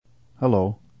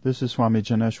Hello, this is Swami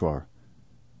Janeshwar.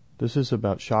 This is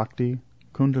about Shakti,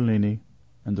 Kundalini,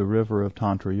 and the river of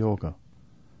Tantra Yoga.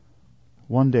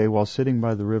 One day, while sitting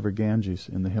by the river Ganges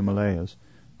in the Himalayas,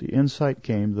 the insight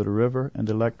came that a river and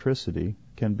electricity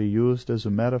can be used as a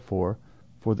metaphor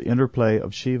for the interplay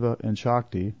of Shiva and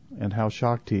Shakti and how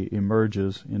Shakti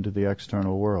emerges into the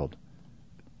external world.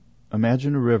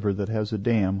 Imagine a river that has a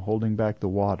dam holding back the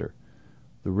water.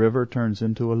 The river turns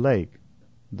into a lake.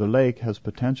 The lake has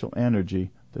potential energy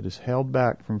that is held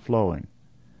back from flowing.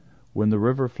 When the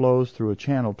river flows through a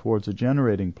channel towards a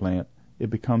generating plant, it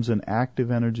becomes an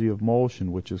active energy of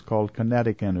motion, which is called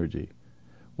kinetic energy.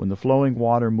 When the flowing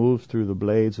water moves through the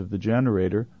blades of the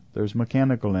generator, there's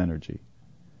mechanical energy.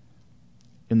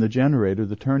 In the generator,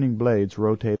 the turning blades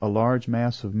rotate a large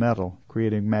mass of metal,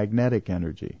 creating magnetic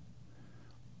energy.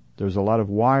 There's a lot of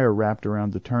wire wrapped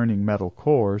around the turning metal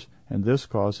cores, and this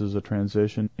causes a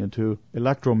transition into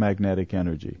electromagnetic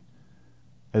energy.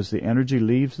 As the energy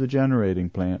leaves the generating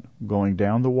plant, going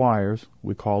down the wires,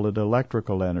 we call it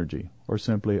electrical energy, or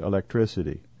simply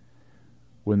electricity.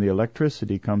 When the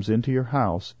electricity comes into your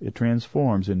house, it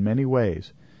transforms in many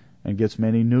ways and gets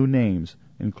many new names,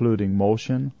 including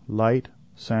motion, light,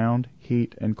 sound,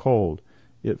 heat, and cold.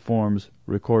 It forms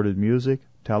recorded music,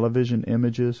 television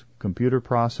images, computer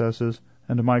processes,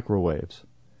 and microwaves.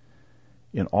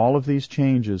 In all of these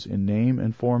changes in name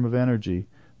and form of energy,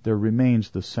 there remains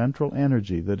the central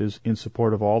energy that is in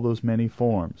support of all those many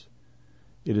forms.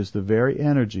 It is the very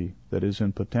energy that is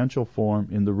in potential form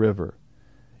in the river.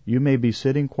 You may be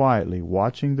sitting quietly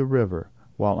watching the river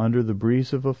while under the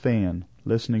breeze of a fan,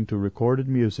 listening to recorded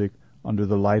music under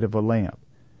the light of a lamp.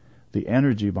 The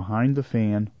energy behind the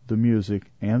fan, the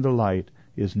music, and the light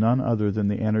is none other than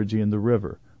the energy in the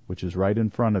river, which is right in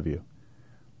front of you.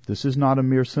 This is not a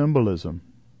mere symbolism.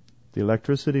 The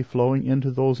electricity flowing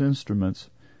into those instruments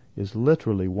is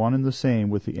literally one and the same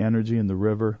with the energy in the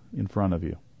river in front of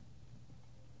you.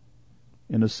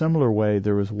 In a similar way,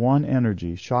 there is one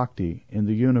energy, Shakti, in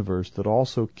the universe that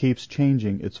also keeps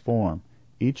changing its form.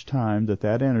 Each time that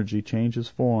energy changes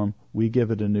form, we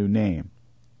give it a new name.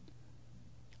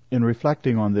 In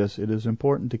reflecting on this, it is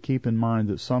important to keep in mind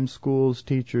that some schools,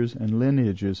 teachers, and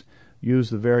lineages use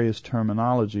the various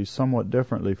terminologies somewhat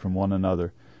differently from one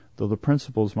another, though the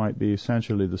principles might be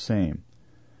essentially the same.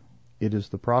 It is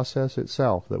the process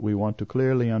itself that we want to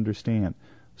clearly understand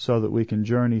so that we can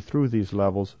journey through these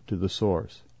levels to the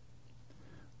source.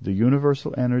 The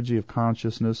universal energy of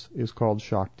consciousness is called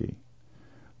Shakti.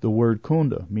 The word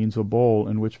Kunda means a bowl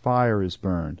in which fire is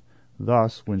burned.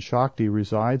 Thus, when Shakti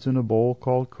resides in a bowl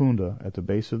called Kunda at the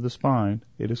base of the spine,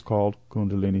 it is called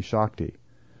Kundalini Shakti.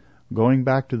 Going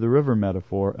back to the river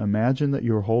metaphor, imagine that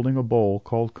you are holding a bowl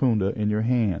called Kunda in your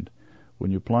hand.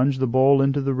 When you plunge the bowl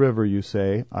into the river, you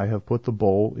say, "I have put the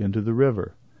bowl into the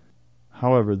river."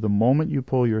 However, the moment you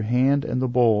pull your hand and the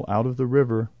bowl out of the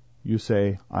river, you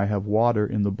say, "I have water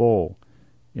in the bowl."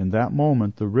 In that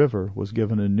moment, the river was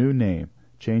given a new name,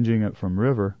 changing it from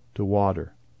river to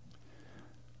water.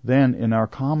 Then, in our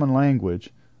common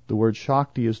language, the word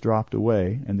Shakti is dropped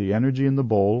away, and the energy in the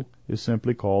bowl is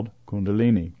simply called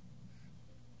Kundalini.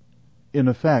 In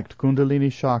effect,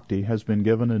 Kundalini Shakti has been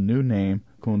given a new name,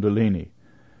 Kundalini.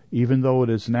 Even though it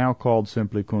is now called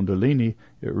simply Kundalini,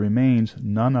 it remains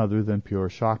none other than pure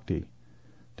Shakti.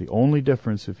 The only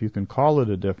difference, if you can call it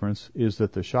a difference, is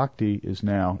that the Shakti is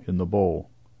now in the bowl.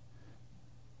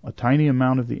 A tiny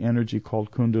amount of the energy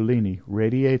called Kundalini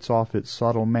radiates off its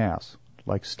subtle mass,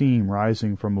 like steam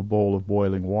rising from a bowl of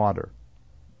boiling water.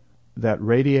 That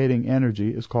radiating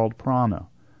energy is called prana.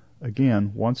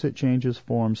 Again, once it changes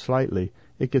form slightly,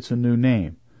 it gets a new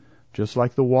name. Just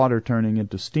like the water turning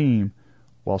into steam,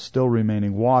 while still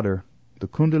remaining water, the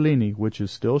Kundalini, which is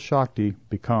still Shakti,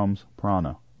 becomes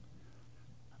prana.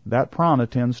 That prana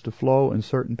tends to flow in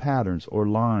certain patterns or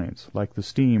lines, like the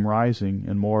steam rising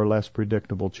in more or less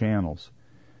predictable channels.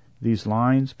 These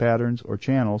lines, patterns, or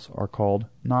channels are called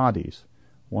nadis.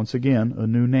 Once again, a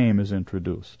new name is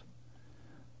introduced.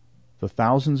 The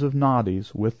thousands of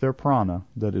nadis with their prana,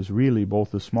 that is really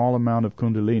both a small amount of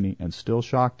Kundalini and still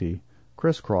Shakti,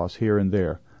 crisscross here and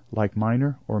there, like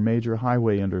minor or major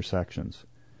highway intersections.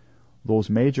 Those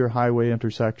major highway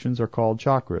intersections are called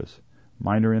chakras.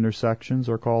 Minor intersections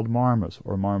are called marmas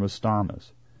or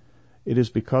marmasthanas. It is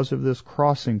because of this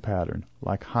crossing pattern,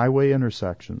 like highway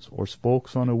intersections or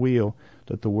spokes on a wheel,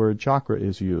 that the word chakra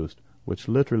is used, which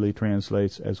literally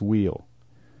translates as wheel.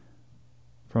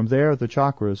 From there, the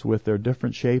chakras, with their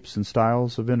different shapes and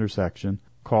styles of intersection,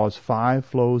 cause 5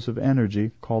 flows of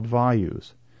energy called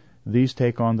vayus. These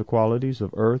take on the qualities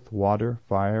of earth, water,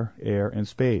 fire, air, and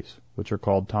space, which are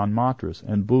called tanmatras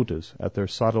and bhutas at their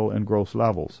subtle and gross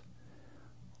levels.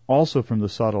 Also from the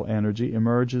subtle energy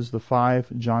emerges the 5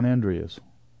 Jnanendriyas,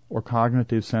 or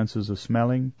cognitive senses of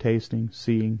smelling, tasting,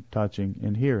 seeing, touching,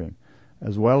 and hearing,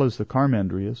 as well as the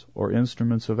Karmendriyas, or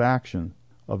instruments of action,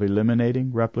 of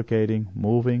eliminating, replicating,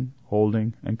 moving,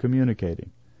 holding, and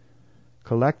communicating.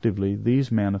 Collectively,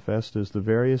 these manifest as the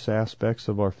various aspects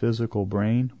of our physical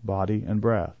brain, body, and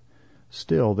breath.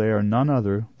 Still, they are none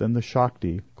other than the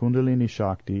Shakti,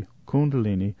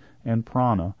 Kundalini, and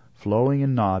Prana flowing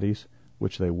in nadis,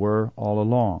 which they were all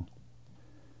along.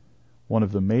 One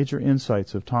of the major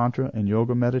insights of Tantra and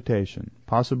Yoga meditation,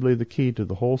 possibly the key to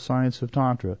the whole science of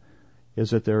Tantra,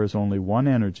 is that there is only one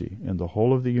energy in the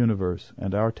whole of the universe,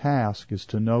 and our task is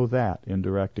to know that in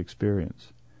direct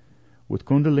experience. With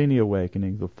Kundalini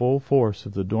awakening, the full force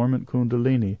of the dormant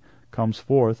Kundalini comes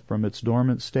forth from its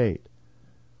dormant state.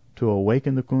 To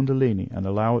awaken the Kundalini and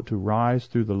allow it to rise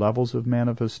through the levels of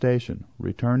manifestation,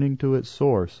 returning to its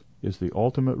source, is the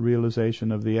ultimate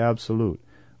realization of the Absolute,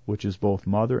 which is both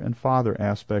mother and father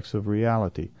aspects of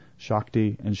reality,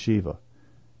 Shakti and Shiva.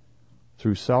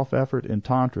 Through self-effort in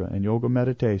Tantra and Yoga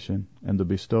meditation and the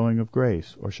bestowing of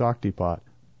grace, or Shaktipat,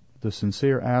 the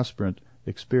sincere aspirant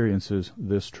experiences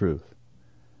this truth.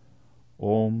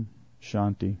 Om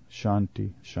Shanti,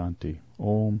 Shanti, Shanti.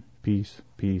 Om Peace,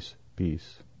 Peace,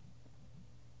 Peace.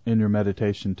 In your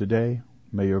meditation today,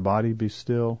 may your body be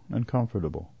still and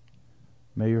comfortable.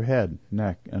 May your head,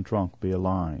 neck, and trunk be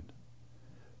aligned.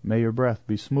 May your breath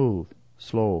be smooth,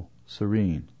 slow,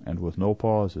 serene, and with no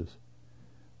pauses.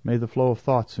 May the flow of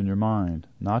thoughts in your mind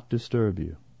not disturb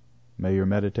you. May your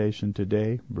meditation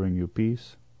today bring you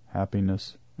peace,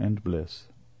 happiness, and bliss.